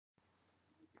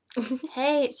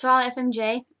Hey, it's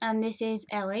twilightFMJ, and this is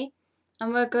Ellie,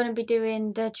 and we're going to be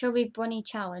doing the Chubby Bunny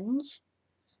Challenge.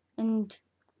 And,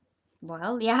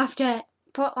 well, you have to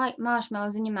put like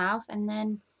marshmallows in your mouth and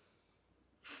then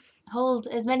hold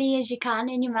as many as you can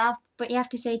in your mouth, but you have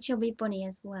to say Chubby Bunny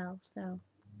as well, so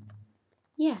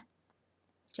yeah.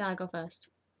 Shall I go first?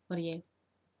 What are you?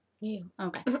 You.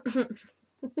 Okay.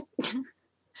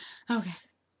 Okay.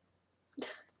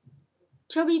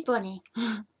 Chubby Bunny.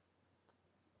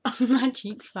 My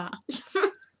cheek's fat.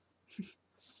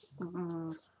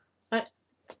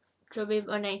 Chubby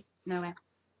Bunny. No way.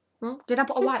 Hmm? Did I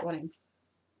put a white one in?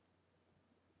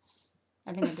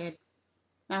 I think I did.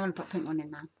 I'm going to put a pink one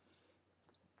in now.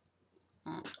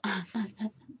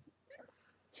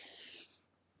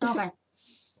 Okay.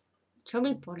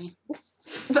 Chubby Bunny.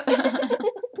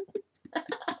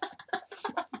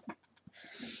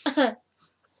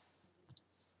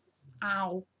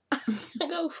 Ow.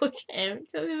 Go for him,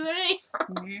 Chubby Bunny.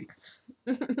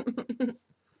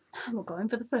 We're going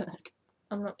for the third.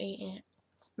 I'm not eating it.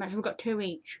 Right, so we've got two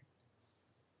each.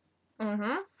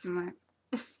 Right.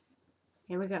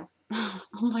 Here we go. Oh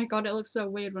my god, it looks so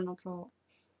weird when I talk.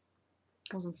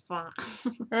 Because I'm fat.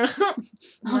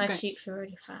 My Okay. cheeks are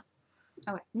already fat.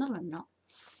 Oh wait, no I'm not.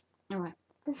 Alright.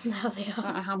 Now they I don't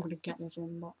are. know how I'm going to get this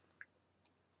in, but...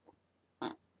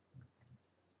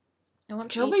 I want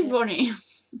to Chubby eat it. Bunny.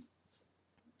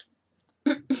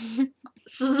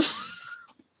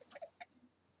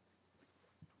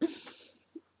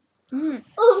 Mm.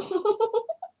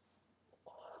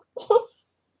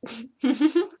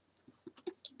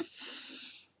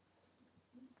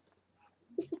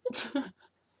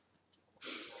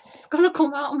 It's gonna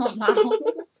come out of my mouth.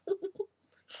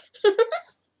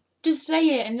 Just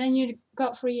say it and then you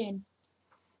got 3 in.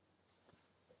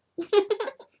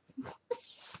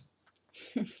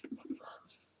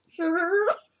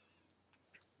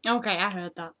 Okay, I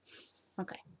heard that.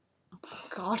 Okay. Oh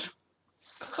god.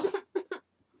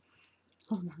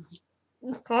 Oh my.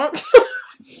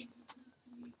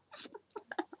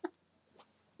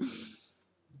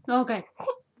 Okay.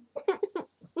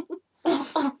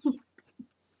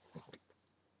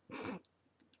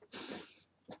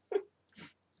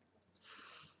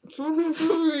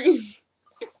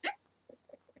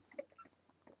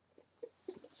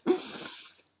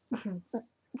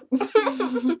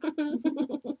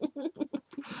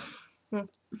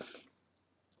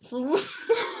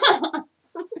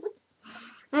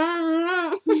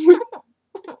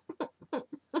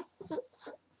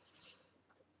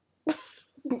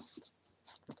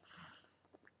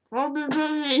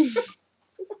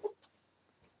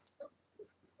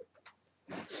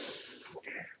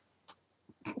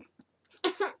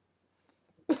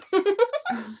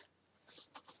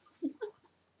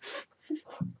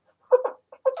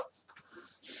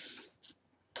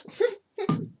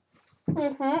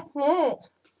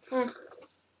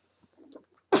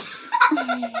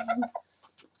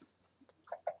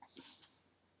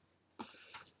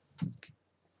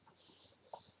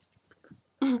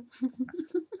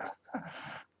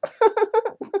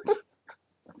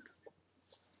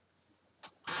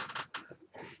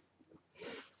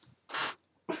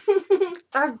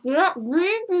 I'm not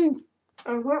breathing.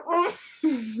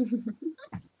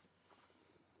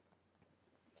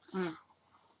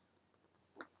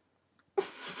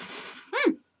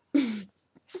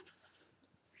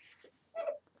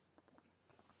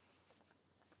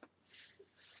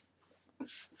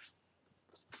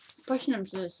 Pushing them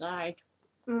to the side.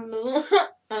 I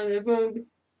agree.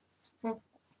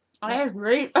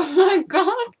 Oh my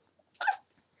god.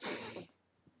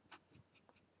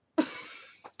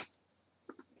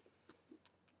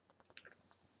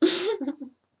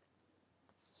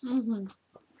 Mm-hmm.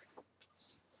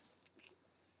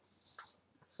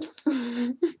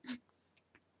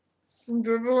 I'm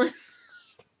dribbling.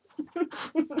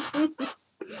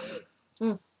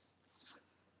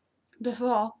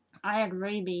 Before, I had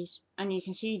rabies, and you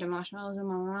can see the marshmallows in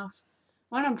my mouth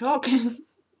when I'm talking.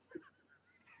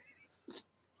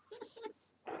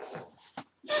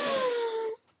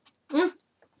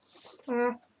 Hmm?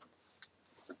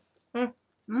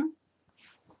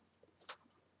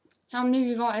 How many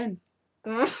you got in?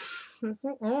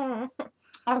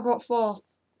 I've got 4.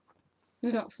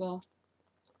 You got 4.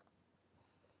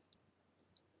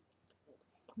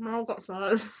 I've got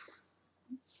 5.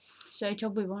 Say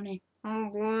Chubby Bunny.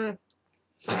 I'm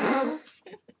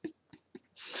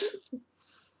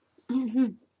Mm-hmm.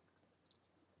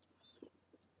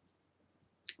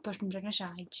 Push them to the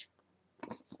sides.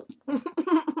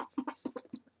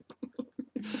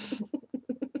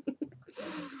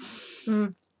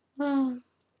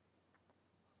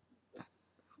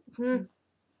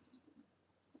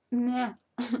 Yeah.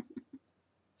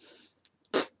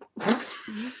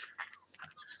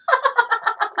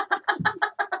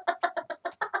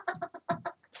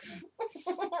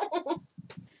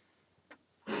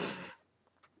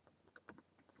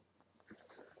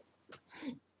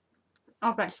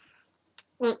 Okay.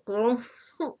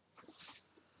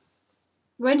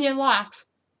 When you laugh,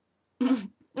 they'll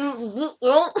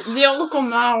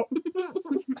come out.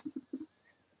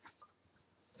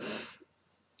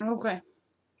 Okay.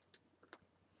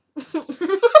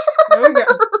 There we go.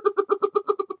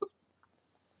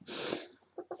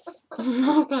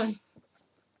 Okay.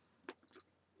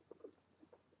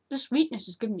 The sweetness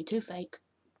is giving me toothache.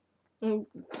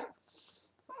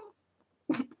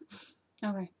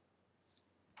 Okay.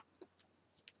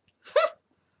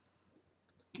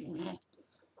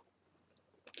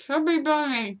 Chubby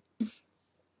bunny.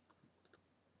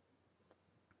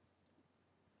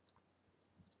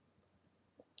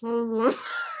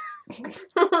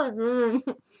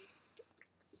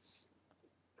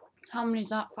 How many is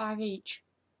that? 5 each.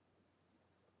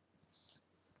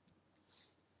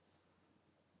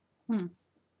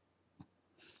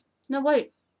 No,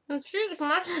 wait. It's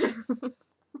massive.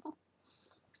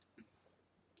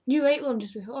 You ate one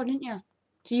just before, didn't you?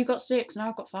 So you got 6 and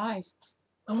I've got 5.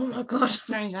 Oh my god.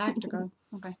 That means I have to go.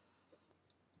 Okay.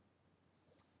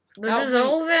 They're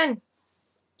dissolving.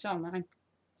 It's all mine.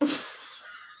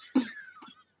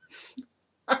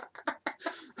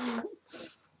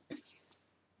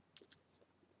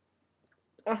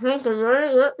 I think I'm ready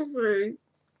to let the food.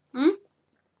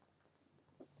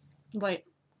 Wait.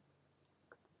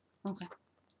 Okay.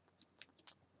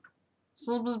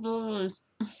 Bullshit.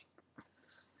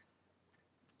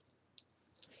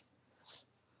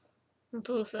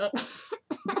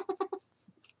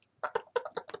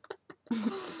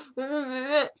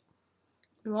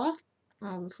 You are?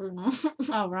 Oh,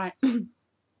 right.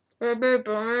 Baby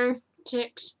bunny.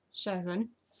 6, 7.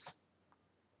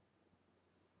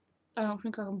 I don't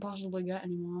think I can possibly get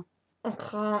any more. I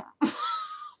can't.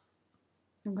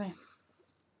 Okay.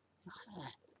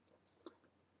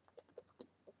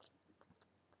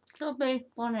 Chubby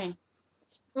bunny.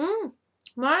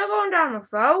 Mine are going down the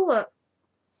throat.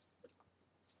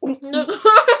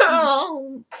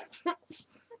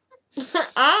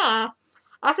 Ah,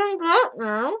 I can get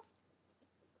now.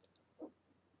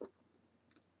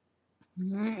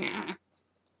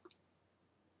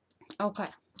 Okay.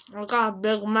 I got a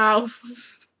big mouth.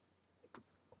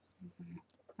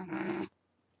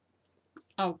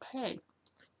 Okay.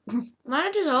 Mine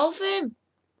are dissolving.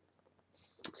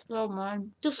 So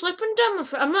mine. They're slipping down my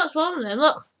throat. I'm not swallowing them,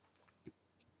 look.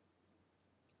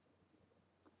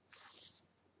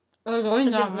 They're going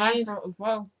I down didn't my leave. throat as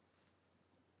well.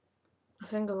 I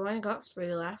think I've only got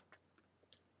 3 left.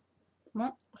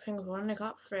 What? I think I've only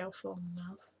got 3 or 4 in my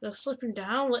mouth. They're slipping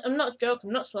down. I'm not joking.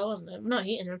 I'm not swallowing them. I'm not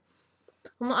eating them.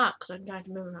 I'm not that because I'm trying to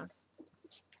move around.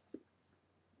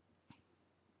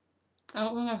 I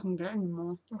don't think I can get any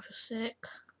more. I'm just sick.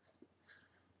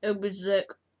 It'll be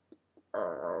sick.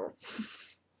 I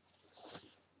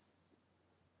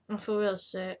feel real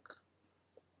sick.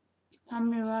 How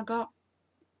many have I got?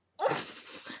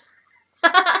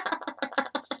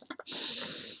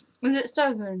 Is it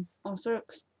 7 or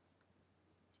 6?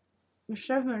 It's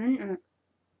 7, isn't it?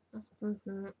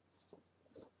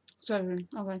 7.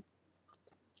 Okay.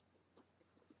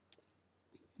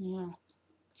 Yeah.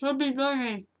 Chubby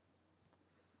bunny.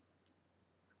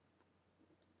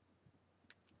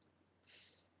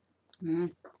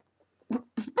 Mm.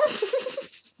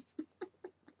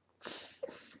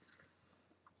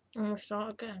 I'm gonna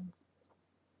start again.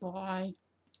 Why?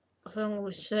 I think I'm gonna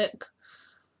be sick.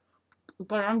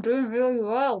 But I'm doing really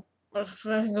well. I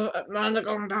think mine are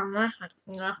going down my head.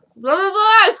 Yeah. Blah, blah,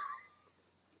 blah.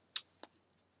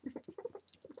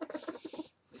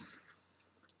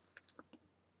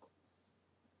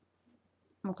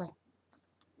 Okay.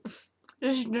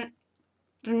 This is the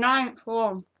 9th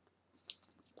one.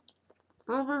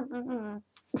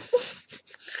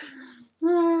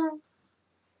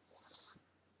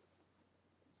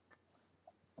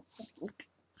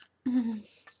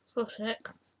 So sick.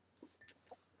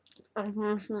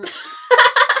 I'm so sick.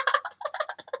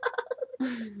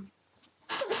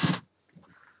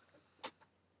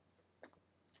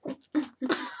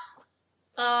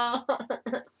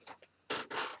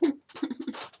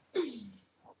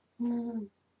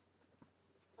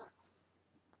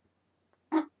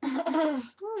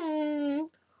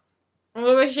 I'm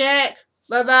gonna be sick.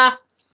 Bye bye.